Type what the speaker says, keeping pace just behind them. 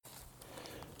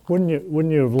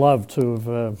Wouldn't you have loved to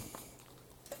have?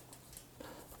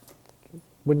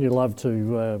 Wouldn't you love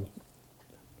to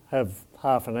have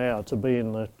half an hour to be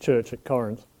in the church at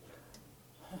Corinth,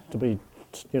 to be,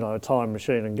 a time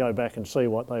machine and go back and see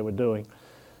what they were doing?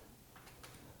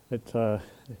 Because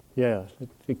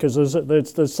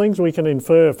there's things we can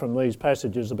infer from these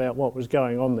passages about what was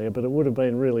going on there, but it would have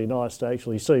been really nice to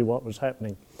actually see what was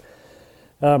happening.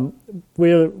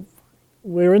 We're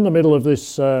in the middle of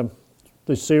this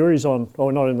series on,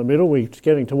 or not in the middle, we're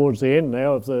getting towards the end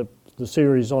now of the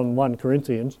series on 1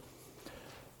 Corinthians.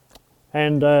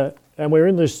 And we're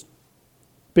in this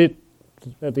bit,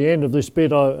 at the end of this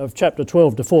bit of chapter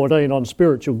 12 to 14 on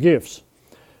spiritual gifts.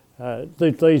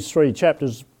 These three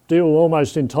chapters deal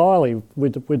almost entirely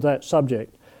with that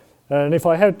subject. And if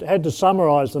I had to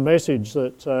summarise the message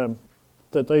that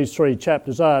these three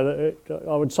chapters are,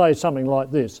 I would say something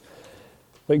like this: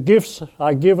 that gifts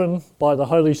are given by the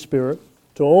Holy Spirit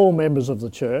to all members of the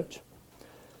church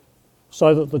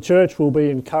so that the church will be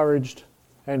encouraged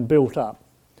and built up.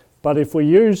 But if we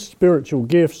use spiritual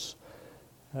gifts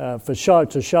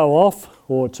to show off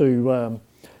or to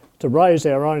raise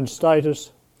our own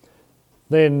status,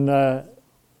 then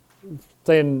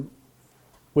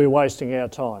we're wasting our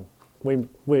time.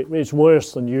 It's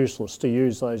worse than useless to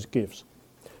use those gifts.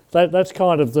 That's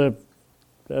kind of the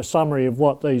summary of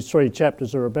what these three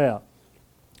chapters are about.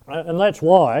 And that's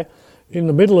why, in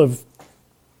the middle of,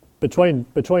 between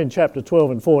chapter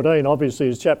 12 and 14, obviously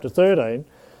is chapter 13,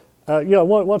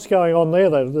 what's going on there,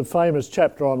 the famous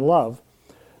chapter on love?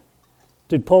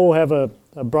 Did Paul have a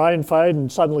brain fade and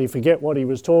suddenly forget what he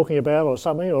was talking about or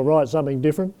something, or write something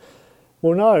different?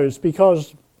 Well, no, it's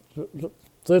because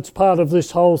that's part of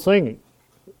this whole thing,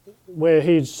 where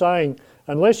he's saying,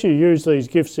 unless you use these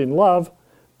gifts in love,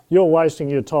 you're wasting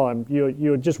your time.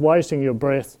 You're just wasting your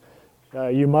breath.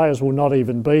 You may as well not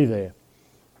even be there.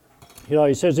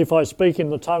 He says, if I speak in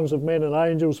the tongues of men and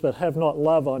angels but have not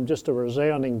love, I'm just a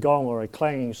resounding gong or a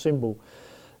clanging cymbal.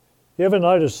 You ever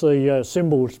notice the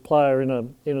cymbals player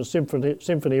in a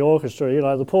symphony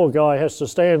orchestra? The poor guy has to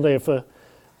stand there for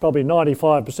probably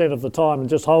 95% of the time and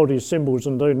just hold his cymbals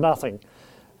and do nothing.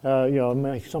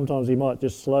 Sometimes he might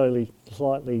just slightly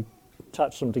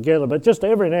touch them together, but just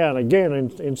every now and again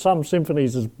in some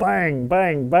symphonies is bang,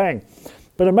 bang, bang.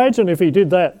 But imagine if he did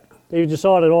that. He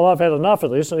decided, well, I've had enough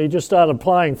of this, and he just started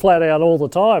playing flat out all the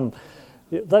time.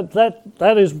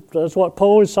 That's what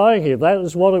Paul is saying here. That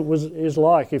is what is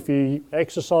like if you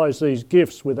exercise these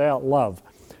gifts without love.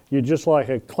 You're just like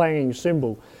a clanging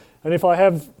cymbal. And if I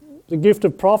have the gift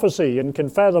of prophecy and can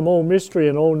fathom all mystery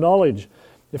and all knowledge,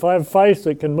 if I have faith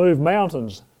that can move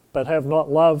mountains but have not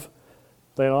love,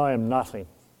 then I am nothing.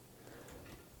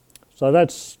 So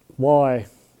that's why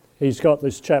he's got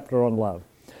this chapter on love.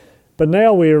 But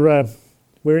now we're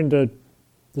into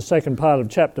the second part of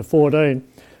chapter 14.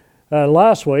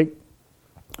 Last week,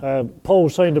 Paul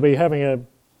seemed to be having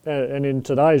and in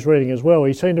today's reading as well,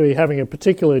 he seemed to be having a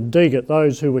particular dig at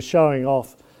those who were showing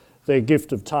off their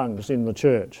gift of tongues in the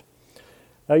church.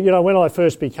 When I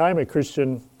first became a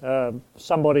Christian,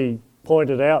 somebody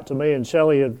pointed out to me and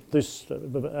Shelley this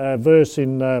verse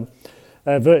in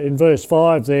verse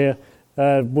 5 there,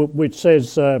 which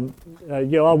says,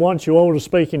 I want you all to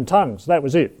speak in tongues. That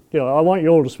was it. I want you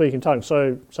all to speak in tongues.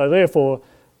 So therefore,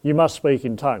 you must speak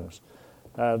in tongues.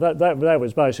 That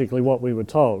was basically what we were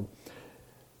told.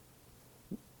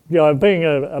 Being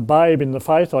a babe in the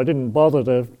faith, I didn't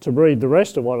bother to read the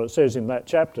rest of what it says in that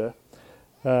chapter.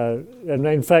 And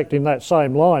in fact, in that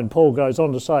same line, Paul goes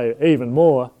on to say, even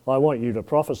more, I want you to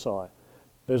prophesy,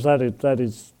 because that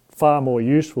is far more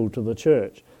useful to the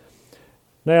church.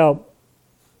 Now,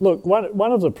 look,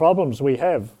 one of the problems we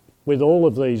have with all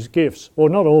of these gifts, or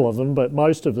not all of them, but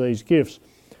most of these gifts,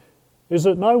 is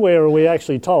that nowhere are we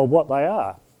actually told what they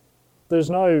are. There's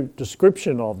no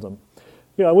description of them.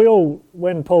 We all,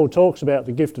 when Paul talks about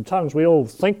the gift of tongues, we all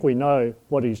think we know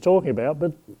what he's talking about,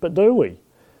 but do we?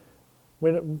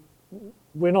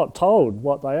 We're not told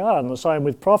what they are, and the same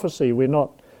with prophecy. We're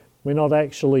not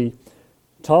actually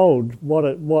told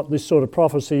what this sort of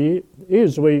prophecy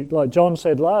is. Like John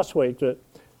said last week, that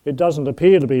it doesn't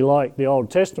appear to be like the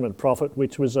Old Testament prophet,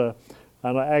 which was an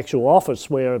actual office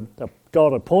where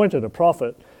God appointed a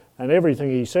prophet, and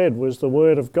everything he said was the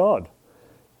word of God,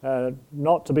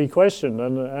 not to be questioned.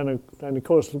 And of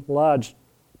course, large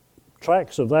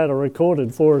tracts of that are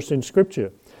recorded for us in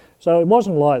Scripture. So it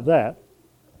wasn't like that.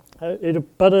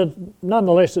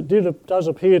 Nonetheless, it does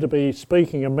appear to be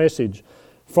speaking a message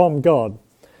from God,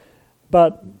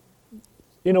 but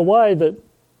in a way that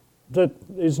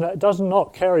does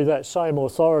not carry that same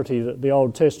authority that the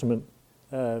Old Testament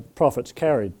prophets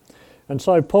carried. And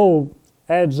so Paul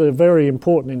adds a very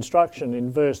important instruction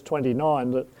in verse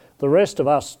 29 that the rest of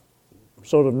us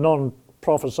sort of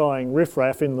non-prophesying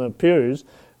riffraff in the pews,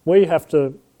 we have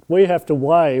to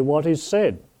weigh what is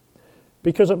said,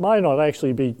 because it may not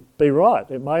actually be right.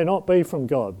 It may not be from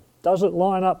God. Does it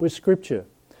line up with Scripture?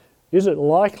 Is it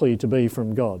likely to be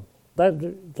from God?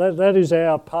 That is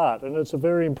our part, and it's a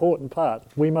very important part.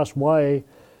 We must weigh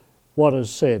what is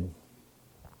said.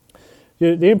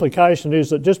 The implication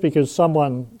is that just because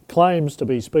someone claims to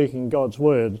be speaking God's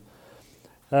word,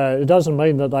 it doesn't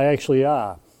mean that they actually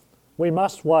are. We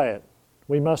must weigh it.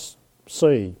 We must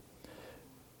see.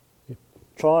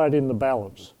 Try it in the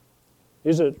balance.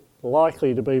 Is it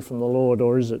likely to be from the Lord,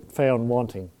 or is it found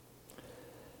wanting?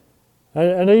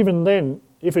 And even then,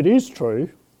 if it is true,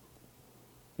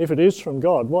 if it is from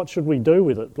God, what should we do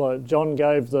with it? Like John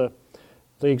gave the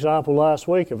example last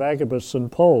week of Agabus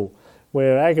and Paul,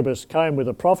 where Agabus came with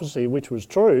a prophecy which was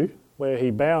true, where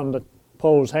he bound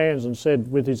Paul's hands and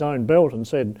said, with his own belt, and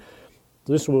said,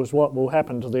 this was what will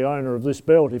happen to the owner of this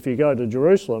belt if you go to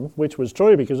Jerusalem, which was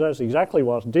true because that's exactly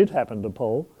what did happen to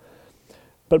Paul.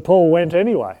 But Paul went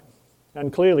anyway,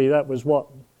 and clearly that was what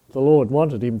the Lord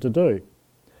wanted him to do.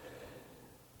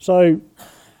 So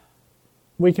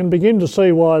we can begin to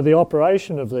see why the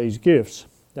operation of these gifts,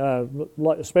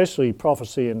 especially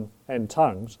prophecy and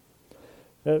tongues,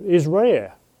 is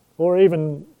rare or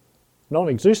even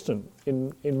non-existent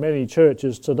in many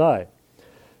churches today.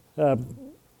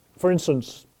 For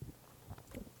instance,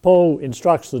 Paul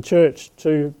instructs the church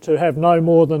to have no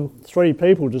more than 3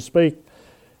 people to speak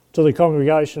to the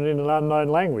congregation in an unknown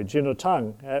language, in a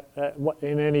tongue,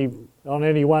 on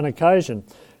any one occasion,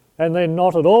 and then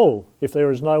not at all if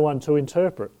there is no one to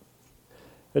interpret.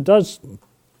 It does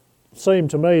seem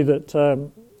to me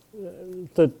that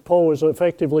Paul is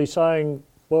effectively saying,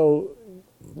 well,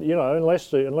 you know,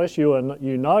 unless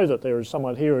you know that there is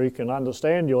someone here who can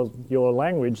understand your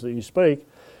language that you speak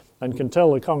and can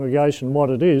tell the congregation what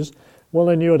it is, well,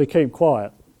 then you are to keep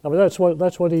quiet. I mean, that's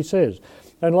what he says.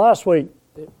 And last week,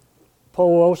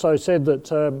 Paul also said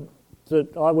that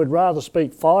I would rather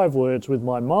speak 5 words with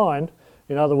my mind,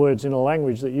 in other words, in a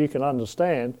language that you can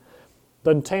understand,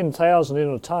 than 10,000 in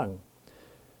a tongue.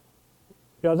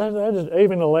 You know, that is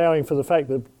even allowing for the fact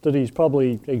that he's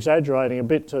probably exaggerating a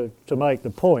bit to make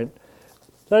the point.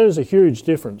 That is a huge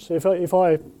difference. If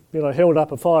I held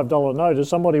up a $5 note, does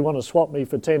somebody want to swap me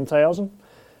for 10,000?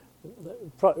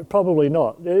 Probably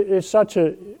not. It's such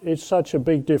a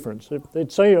big difference.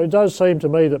 It does seem to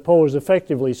me that Paul is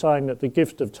effectively saying that the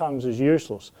gift of tongues is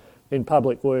useless in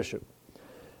public worship,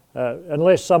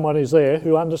 unless someone is there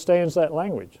who understands that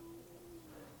language.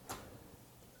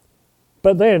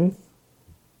 But then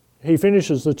he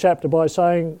finishes the chapter by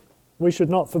saying we should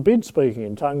not forbid speaking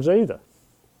in tongues either.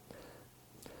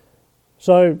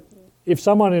 So if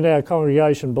someone in our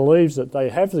congregation believes that they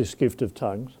have this gift of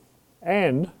tongues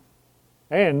and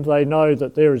they know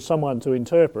that there is someone to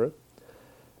interpret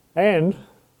and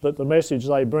that the message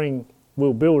they bring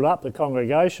will build up the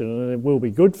congregation and it will be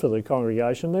good for the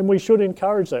congregation, then we should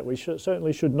encourage that. We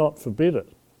certainly should not forbid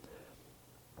it.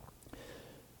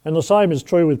 And the same is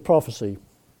true with prophecy.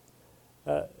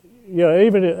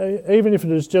 Even if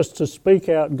it is just to speak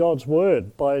out God's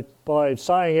word by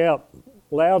saying out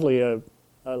loudly a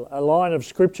line of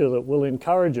scripture that will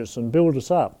encourage us and build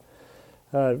us up.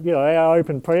 Our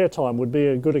open prayer time would be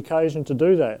a good occasion to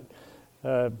do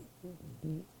that.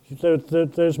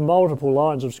 There's multiple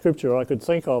lines of scripture I could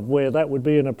think of where that would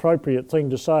be an appropriate thing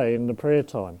to say in the prayer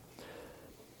time.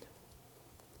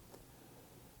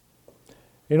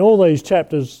 In all these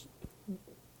chapters,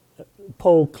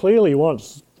 Paul clearly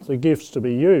wants the gifts to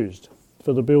be used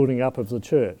for the building up of the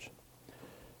church,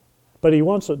 but he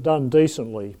wants it done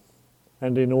decently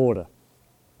and in order.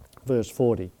 Verse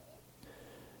 40.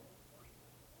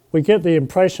 We get the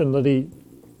impression that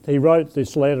he wrote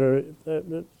this letter,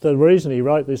 the reason he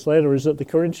wrote this letter is that the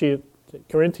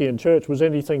Corinthian church was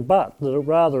anything but, that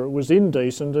rather it was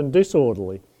indecent and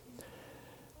disorderly.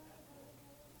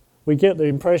 We get the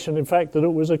impression, in fact, that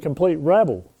it was a complete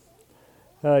rabble.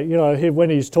 When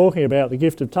he's talking about the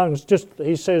gift of tongues,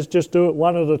 he says just do it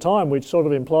one at a time, which sort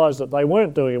of implies that they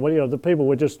weren't doing it. Well, the people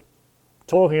were just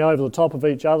talking over the top of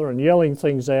each other and yelling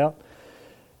things out.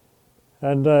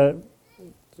 And the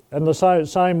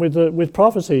same with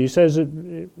prophecy. He says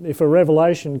that if a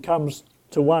revelation comes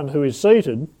to one who is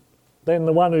seated, then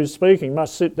the one who's speaking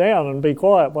must sit down and be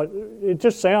quiet. But it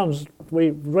just sounds,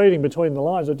 reading between the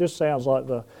lines, it just sounds like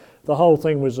the whole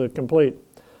thing was a complete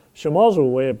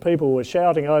shemozzle where people were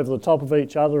shouting over the top of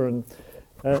each other and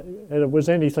it was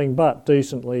anything but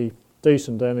decent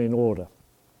and in order.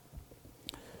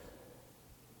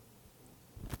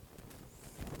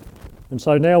 And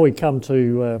so now we come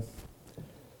to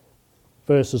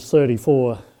verses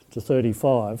 34 to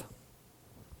 35.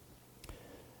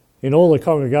 In all the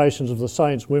congregations of the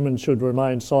saints, women should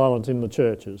remain silent in the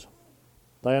churches.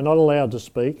 They are not allowed to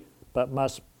speak, but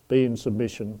must be in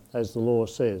submission, as the law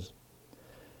says.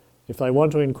 If they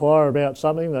want to inquire about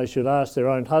something, they should ask their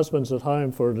own husbands at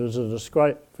home, for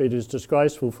it is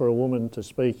disgraceful for a woman to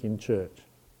speak in church.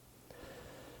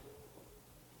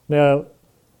 Now,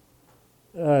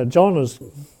 John has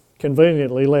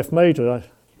conveniently left me to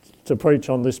preach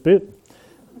on this bit.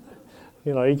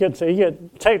 You know, he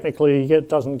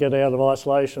doesn't get out of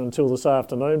isolation until this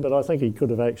afternoon, but I think he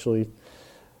could have actually,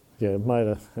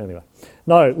 anyway.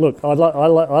 No, look, I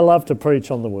love to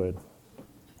preach on the word.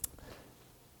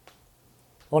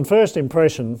 On first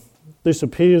impression, this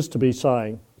appears to be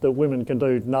saying that women can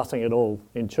do nothing at all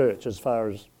in church as far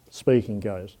as speaking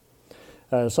goes.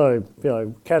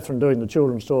 Catherine doing the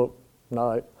children's talk,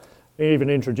 no. Even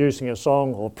introducing a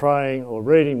song or praying or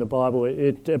reading the Bible,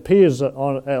 it appears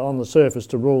on the surface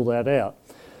to rule that out.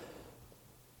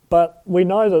 But we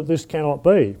know that this cannot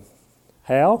be.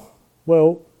 How?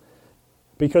 Well,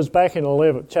 because back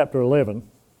in chapter 11,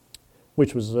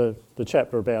 which was the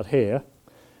chapter about hair,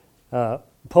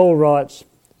 Paul writes,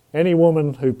 any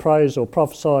woman who prays or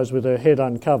prophesies with her head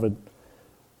uncovered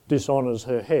dishonours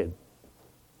her head.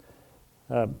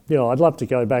 I'd love to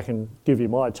go back and give you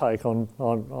my take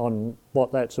on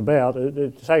what that's about.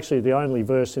 It's actually the only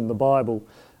verse in the Bible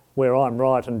where I'm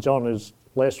right and John is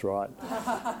less right.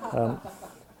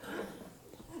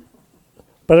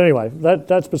 But anyway,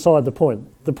 that's beside the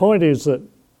point. The point is that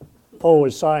Paul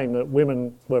is saying that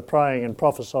women were praying and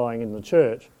prophesying in the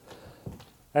church,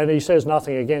 and he says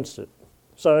nothing against it.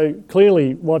 So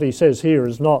clearly what he says here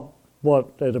is not what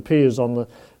it appears on the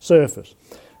surface.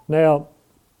 Now,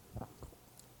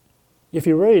 if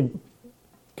you read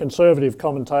conservative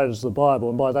commentators of the Bible,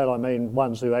 and by that I mean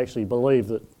ones who actually believe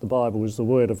that the Bible is the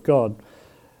Word of God,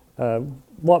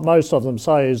 what most of them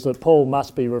say is that Paul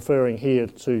must be referring here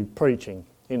to preaching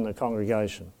in the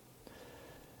congregation.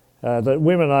 That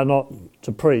women are not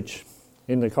to preach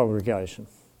in the congregation.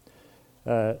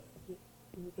 And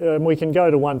we can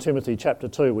go to 1 Timothy chapter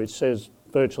 2, which says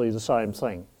virtually the same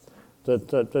thing,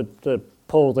 that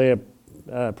Paul there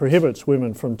prohibits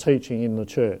women from teaching in the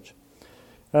church.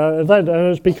 And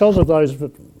it's because of those,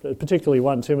 particularly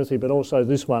 1 Timothy, but also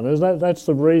this one, that's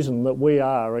the reason that we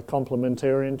are a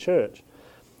complementarian church.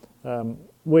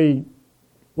 We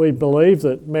believe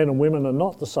that men and women are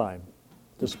not the same,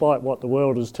 despite what the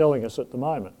world is telling us at the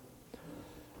moment.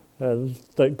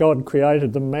 That God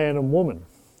created them man and woman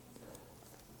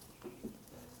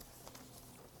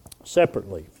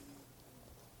separately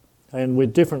and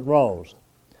with different roles.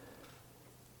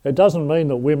 It doesn't mean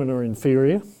that women are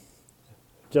inferior,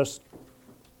 just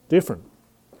different.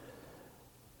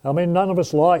 I mean, none of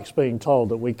us likes being told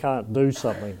that we can't do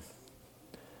something.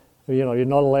 You know, you're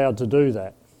not allowed to do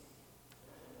that.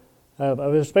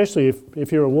 Especially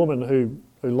if you're a woman who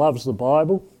loves the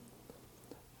Bible,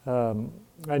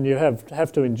 and you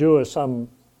have to endure some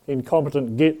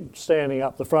incompetent git standing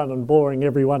up the front and boring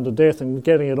everyone to death and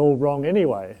getting it all wrong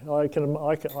anyway. I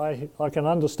can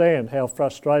understand how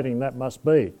frustrating that must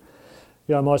be.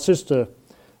 You know, my sister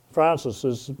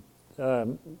Frances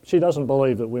she doesn't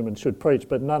believe that women should preach,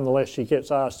 but nonetheless she gets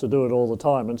asked to do it all the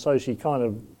time, and so she kind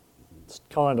of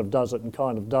does it and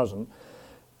kind of doesn't.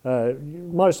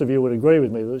 Most of you would agree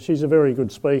with me that she's a very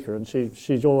good speaker, and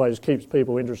she always keeps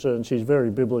people interested, and she's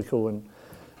very biblical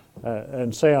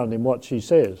and sound in what she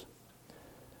says.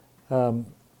 But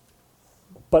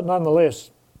nonetheless,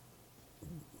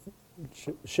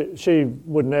 she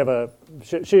would never.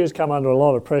 She has come under a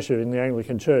lot of pressure in the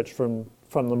Anglican Church from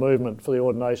the movement for the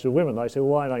ordination of women. They say, well,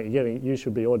 why don't you get it? You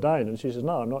should be ordained. And she says,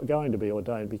 no, I'm not going to be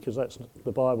ordained because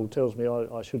the Bible tells me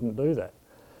I shouldn't do that,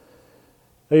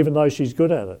 even though she's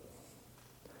good at it.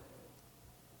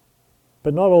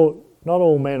 But not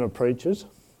all men are preachers.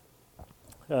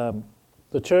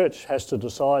 The church has to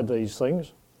decide these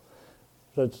things.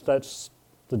 That's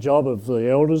the job of the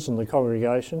elders and the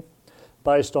congregation,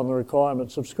 based on the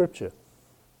requirements of Scripture.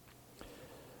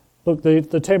 Look,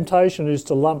 the temptation is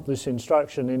to lump this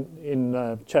instruction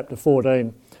in chapter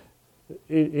 14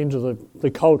 into the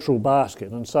cultural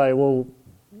basket and say, well,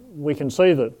 we can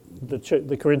see that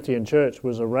the Corinthian church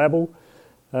was a rabble,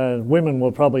 and women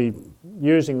were probably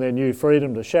using their new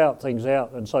freedom to shout things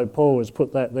out, and so Paul has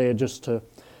put that there just to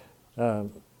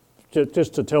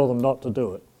tell them not to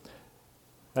do it.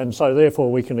 And so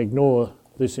therefore we can ignore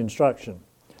this instruction.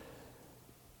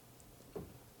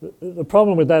 The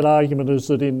problem with that argument is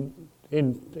that in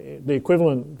the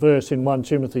equivalent verse in 1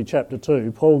 Timothy chapter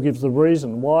 2, Paul gives the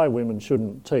reason why women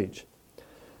shouldn't teach.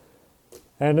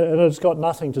 And it's got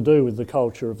nothing to do with the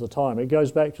culture of the time. It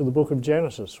goes back to the book of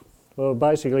Genesis. Well,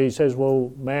 basically he says,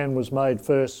 well, man was made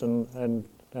first and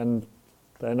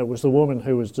it was the woman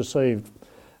who was deceived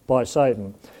by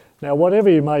Satan. Now, whatever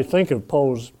you may think of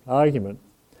Paul's argument,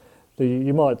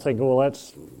 you might think, well,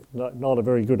 that's not a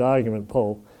very good argument,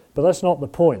 Paul. But that's not the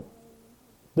point.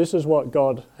 This is what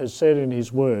God has said in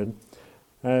his word,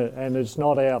 and it's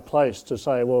not our place to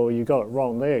say, well, you got it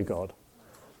wrong there, God.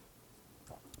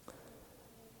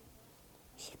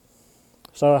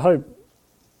 So I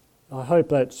hope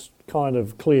that's kind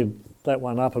of cleared that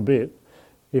one up a bit.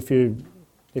 If you're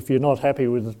not happy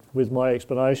with my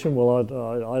explanation, well,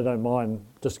 I don't mind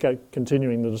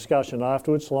continuing the discussion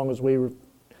afterwards, as long as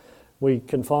we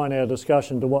confine our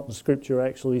discussion to what the Scripture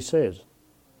actually says.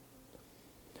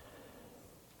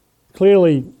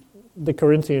 Clearly, the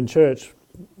Corinthian church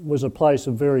was a place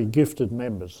of very gifted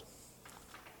members.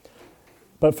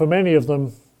 But for many of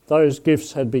them, those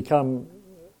gifts had become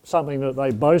something that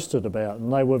they boasted about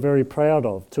and they were very proud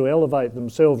of, to elevate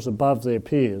themselves above their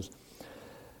peers.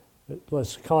 It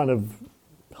was a kind of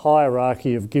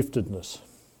hierarchy of giftedness.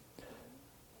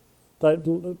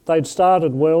 They'd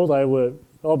started well, they were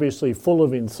obviously full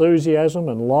of enthusiasm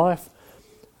and life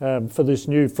for this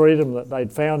new freedom that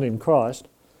they'd found in Christ,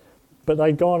 but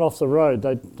they'd gone off the road.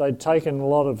 They'd taken a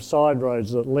lot of side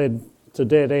roads that led to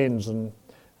dead ends and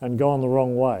gone the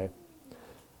wrong way.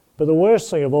 But the worst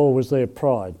thing of all was their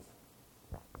pride.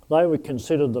 They would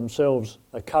consider themselves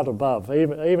a cut above,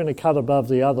 even a cut above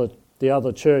the other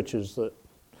churches that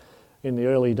in the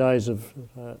early days of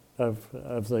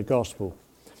the gospel.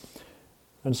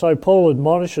 And so Paul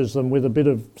admonishes them with a bit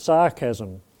of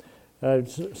sarcasm.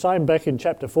 Same back in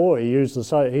chapter 4, he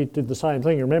did the same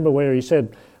thing. Remember where he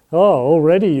said, "Oh,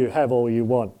 already you have all you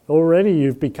want. Already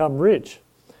you've become rich."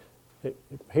 He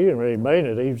didn't really mean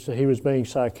it. He was being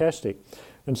sarcastic.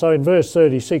 And so in verse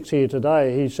 36 here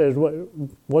today, he says,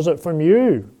 "Was it from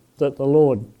you that the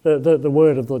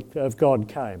word of God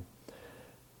came?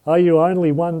 Are you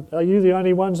the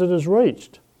only ones that has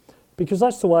reached?" Because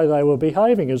that's the way they were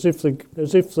behaving, as if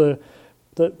the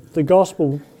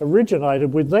gospel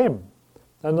originated with them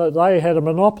and that they had a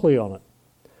monopoly on it.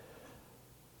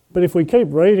 But if we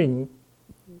keep reading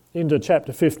into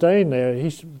chapter 15 there,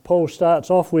 Paul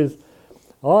starts off with,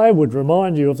 "I would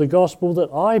remind you of the gospel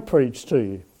that I preached to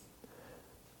you,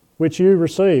 which you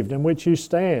received and which you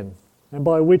stand, and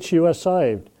by which you are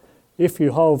saved, if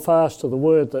you hold fast to the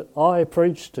word that I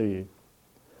preached to you."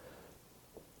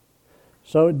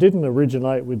 So it didn't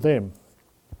originate with them.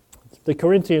 The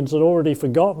Corinthians had already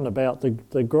forgotten about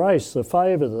the grace, the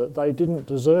favour that they didn't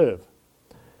deserve,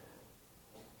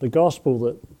 the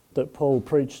gospel that Paul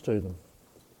preached to them.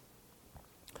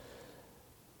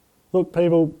 Look,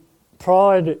 people,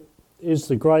 pride is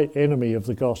the great enemy of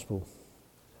the gospel.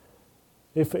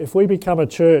 If we become a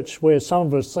church where some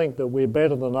of us think that we're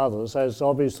better than others, as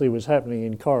obviously was happening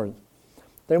in Corinth,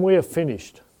 then we are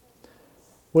finished.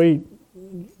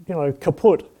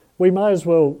 Kaput. We may as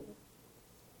well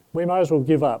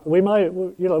give up. We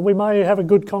may have a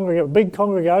big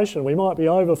congregation. We might be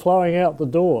overflowing out the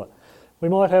door. We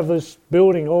might have this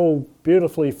building all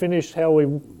beautifully finished, how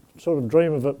we sort of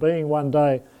dream of it being one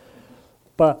day,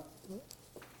 but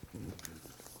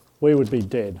we would be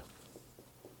dead.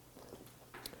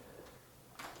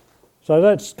 So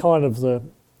that's kind of the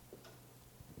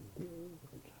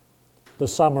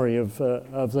summary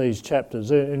of these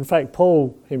chapters. In fact,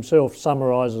 Paul himself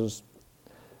summarises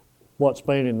what's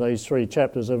been in these 3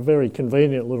 chapters, a very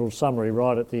convenient little summary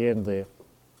right at the end there.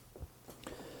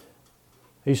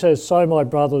 He says, "So my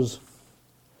brothers,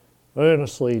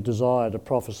 earnestly desire to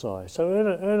prophesy." So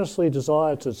earnestly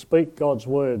desire to speak God's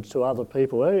words to other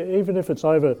people, even if it's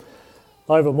over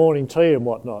morning tea and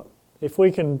whatnot. If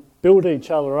we can build each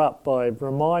other up by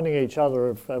reminding each other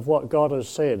of what God has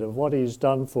said, of what he's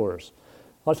done for us,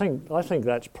 I think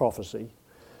that's prophecy.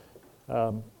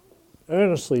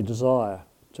 Earnestly desire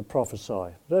to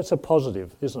prophesy. That's a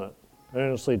positive, isn't it?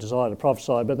 Earnestly desire to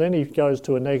prophesy. But then he goes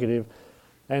to a negative,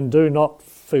 and do not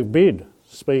forbid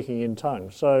speaking in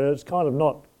tongues. So it's kind of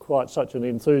not quite such an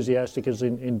enthusiastic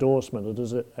endorsement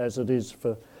as it is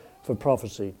for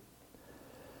prophecy.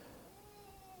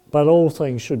 But all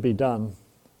things should be done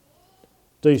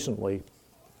decently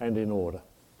and in order.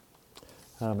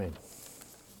 Amen.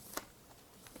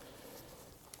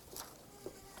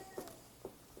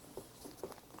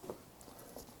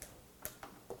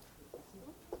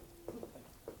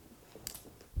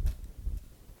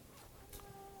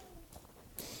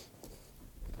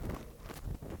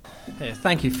 Yeah,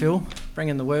 thank you, Phil,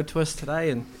 bringing the word to us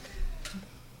today. And